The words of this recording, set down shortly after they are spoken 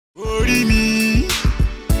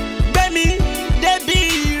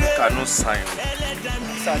Cannot sign.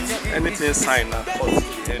 Anything sign now.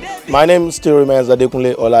 My name still remains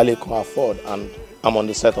Adekunle Olalekan Afford, and I'm on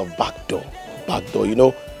the set of Backdoor. Backdoor, you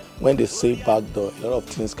know, when they say backdoor, a lot of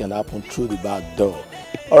things can happen through the back door.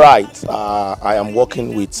 All right, I am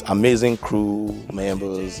working with amazing crew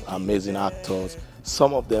members, amazing actors.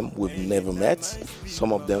 Some of them we've never met,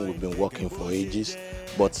 some of them we've been working for ages.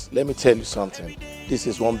 But let me tell you something. This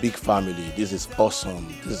is one big family. This is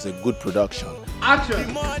awesome. This is a good production.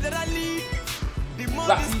 Action!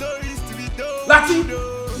 Lati!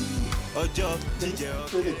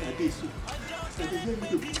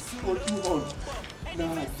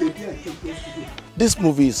 This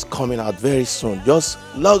movie is coming out very soon. Just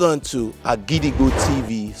log on to Agidigbo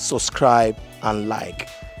TV, subscribe and like.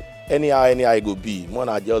 Anyhow it go be. One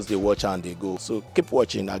just they watch and they go. So keep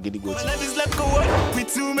watching Agidigbo TV.